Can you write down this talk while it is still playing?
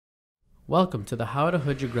Welcome to the How to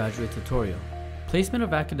Hood Your Graduate tutorial. Placement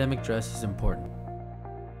of academic dress is important.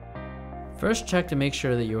 First, check to make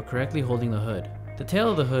sure that you are correctly holding the hood. The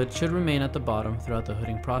tail of the hood should remain at the bottom throughout the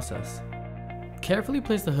hooding process. Carefully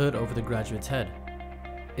place the hood over the graduate's head.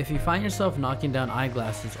 If you find yourself knocking down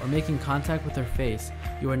eyeglasses or making contact with their face,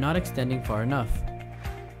 you are not extending far enough.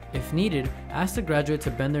 If needed, ask the graduate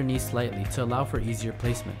to bend their knees slightly to allow for easier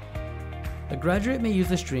placement. The graduate may use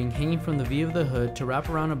the string hanging from the V of the hood to wrap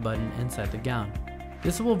around a button inside the gown.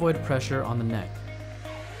 This will avoid pressure on the neck.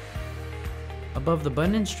 Above the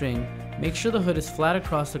button and string, make sure the hood is flat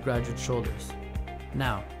across the graduate's shoulders.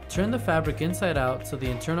 Now, turn the fabric inside out so the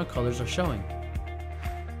internal colors are showing.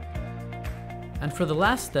 And for the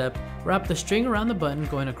last step, wrap the string around the button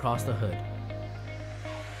going across the hood.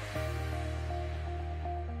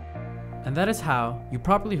 And that is how you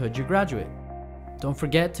properly hood your graduate. Don't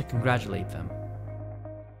forget to congratulate them.